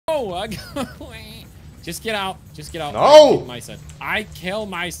No! Just get out. Just get out. No! I kill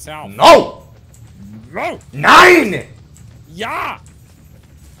myself. No! No! 9! Yeah!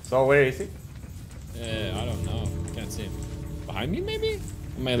 So where is he? I don't know. Can't see him. Behind me, maybe?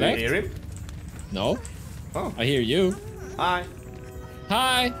 On my Do left? you hear him? No. Oh. I hear you. Hi.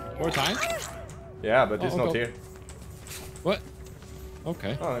 Hi. More time? Yeah, but he's not okay. here. What?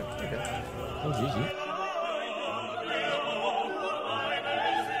 Okay. Oh, okay. Oh, GG.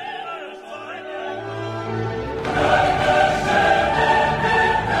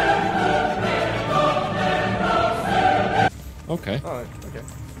 Okay. Oh, okay.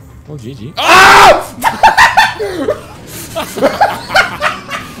 Oh, GG. Ah!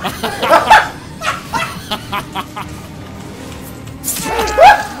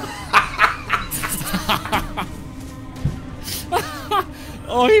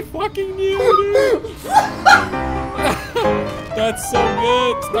 Oh, he fucking knew, dude. That's so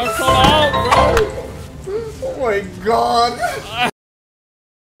good. Start calling out, bro. Oh my god.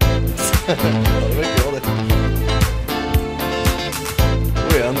 Det var kul det. Kom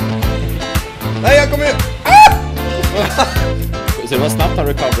igen. Nej, jag kommer ju. Ah! Så det var snabbt han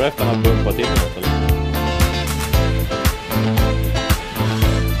recoverade efter han bumpat in något, eller?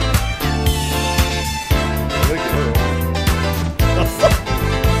 Det var kul.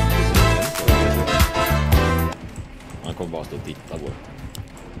 Han kommer bara stå och titta på det.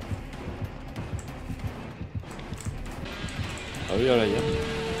 Ja, vi gör det igen.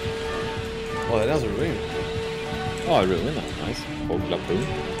 Åh, det är alltså ruin. Ja, ruin är nice. Fogla pung.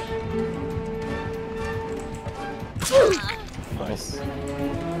 Nice.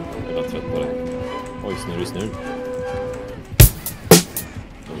 Jag var trött på det. Oj, snurr.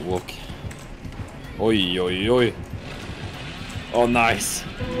 Walk. Oj. Oh, nice.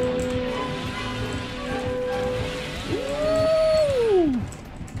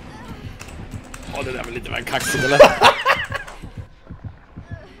 Åh, det där var lite väl kaxigt, eller?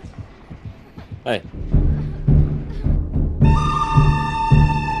 Nej.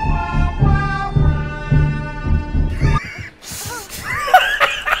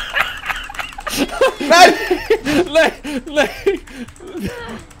 Nej!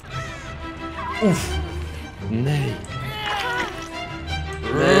 Uff. Nej.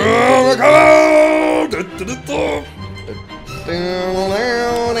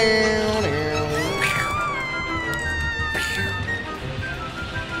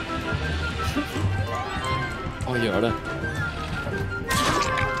 Åh, gör det.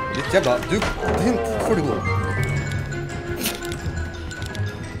 Ditt jävla... Du... Det får du gå.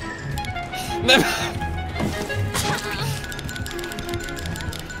 Nej.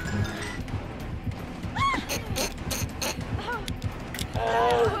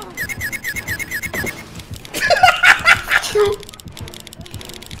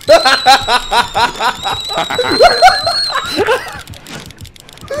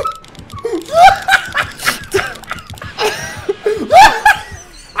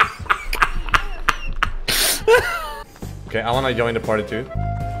 Okay, I wanna join the party too.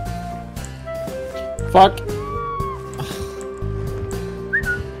 Fuck.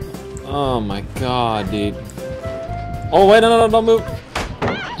 Oh my god, dude. Oh wait, no, don't move.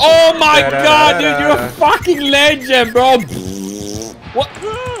 Oh my god, dude, you're a fucking legend, bro. What?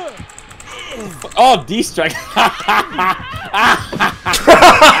 Oh, D-strike.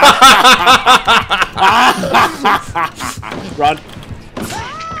 Run.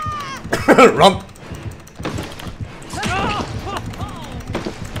 Run.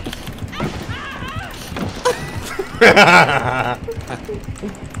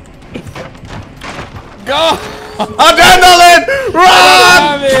 Go! Adrenaline! Run! I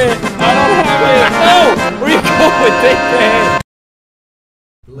don't have it! No! Where you going? Take the hand!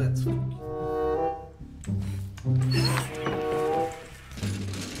 Let's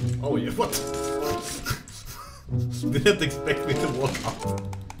Oh yeah, what? Didn't expect me to walk out.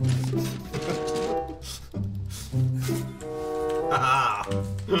 Haha.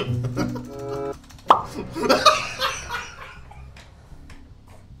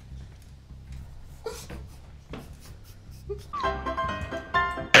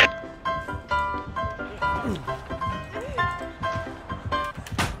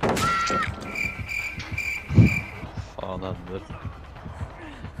 Fan händer.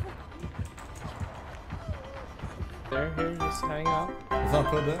 They're here, just hang out. Is that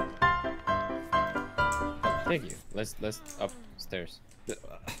put there? Thank you. Let's upstairs.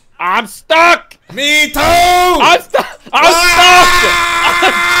 I'm stuck! Me too! I'm stuck! I'm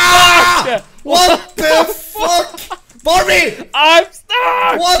stuck! What the fuck? Barbie! I'm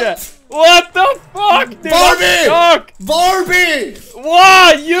stuck! What? What the fuck, dude? Barbie! I'm stuck! Barbie!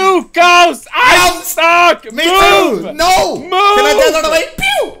 What? You Cows! I'm stuck! Me Move! too! No! Move! Can I get out of the way?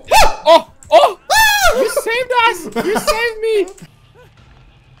 Pew! Oh! Oh! You saved us! You saved me!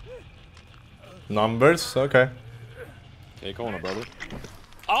 Numbers, okay. Take on it, brother.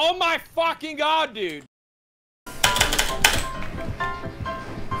 Oh my fucking god, dude!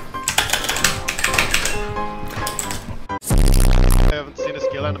 I haven't seen a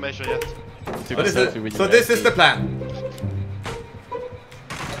skill animation yet. So this is the plan.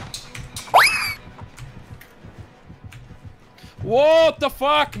 What the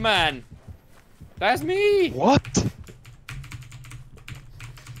fuck, man? That's me! What?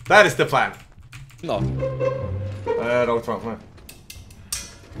 That is the plan. No. Rakt framför mig.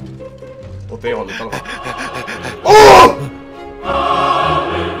 Åt det hållet i alla fall. Åh!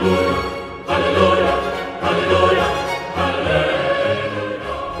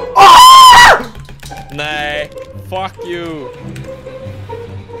 Nej, fuck you.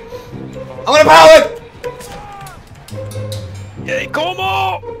 I'm gonna power it! Nej, kom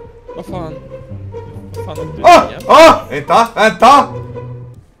on! Vad fan? Vad fan är du igen? Vänta!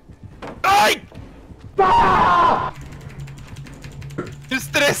 Nej! Du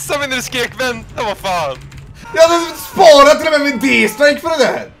stressade mig när du skrek vänta, vad fan? Jag hade sparat till och med min D-strike för det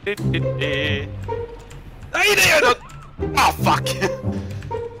där! Nej, det gör något! Ah, fuck!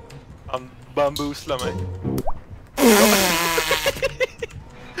 Han bambooslar mig.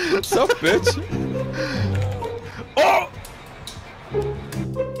 What's up, bitch? Oh!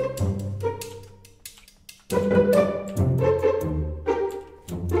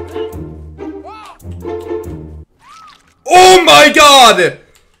 Oh my god!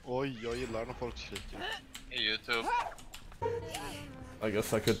 Oj, jag gillar när folk skriker. YouTube. I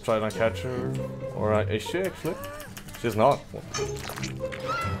guess I could try and catch her. Or is she actually? She's not.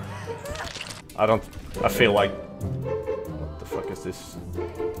 I feel like... What the fuck is this?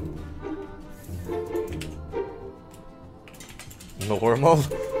 Normal?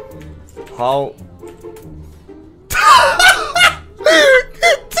 How?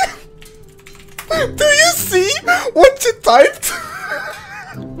 Do you see what you typed?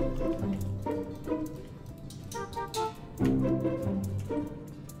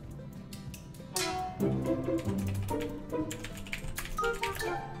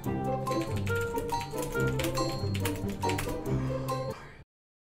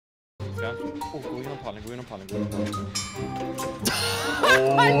 Gå igenom pallen.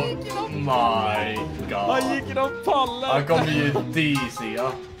 Oh my god. Han gick inom pallen! Han kommer ju DC,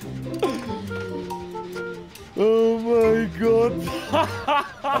 ja. Oh my god!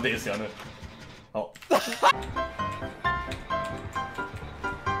 Han DC nu. Ja.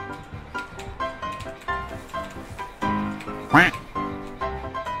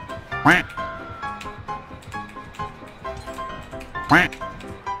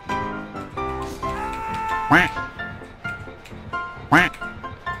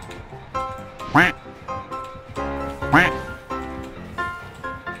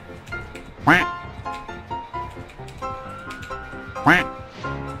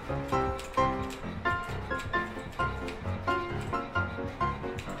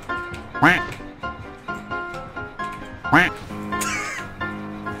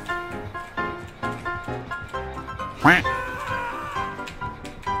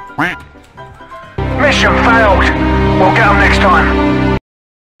 Mission failed. We'll get them next time.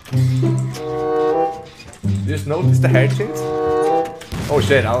 You just notice the hair change? Oh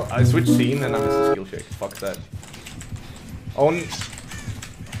shit, I switched scene and I missed a skill check. Fuck that. On.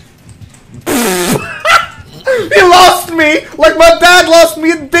 He lost me! Like my dad lost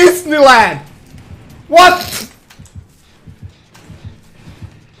me in Disneyland! What?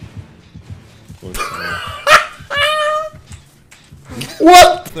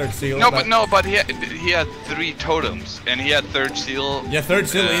 What? Third seal. No, but he had 3 totems, and he had third seal. Yeah, third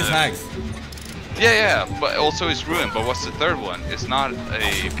seal is hacks. Yeah, but also it's ruined. But what's the third one? It's not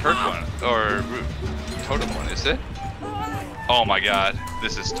a perk one or totem one, is it? Oh my god,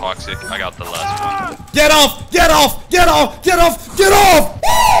 this is toxic. I got the last one. Get off! Get off! Get off! Get off! Get off!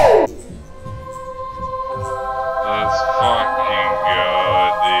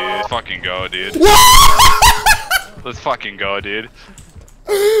 Let's fucking go, dude. Let's fucking go, dude.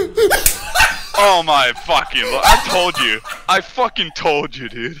 Oh my fucking! I told you. I fucking told you,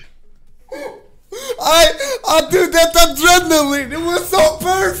 dude. I did that adrenaline. It was so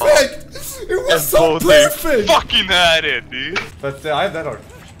perfect. It was so perfect. Fucking had it, dude. But I have that art.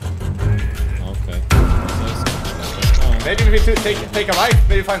 Okay. Maybe we should take a life.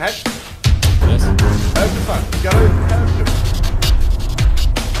 Maybe find head. Yes. That'd be fun. You gotta have to.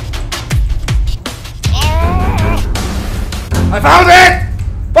 I found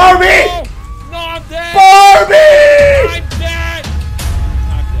it! Barbie! Oh, no, I'm dead! Barbie! I'm dead!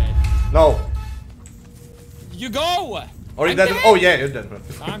 I'm dead. No. You go! Or you I'm dead? dead. Oh yeah, you're dead.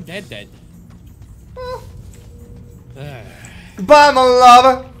 I'm dead. Goodbye, my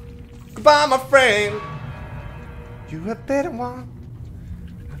lover. Goodbye, my friend. You have been one.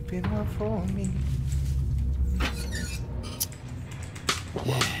 I've been one for me.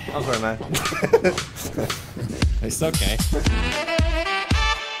 I'm sorry, man. It's okay.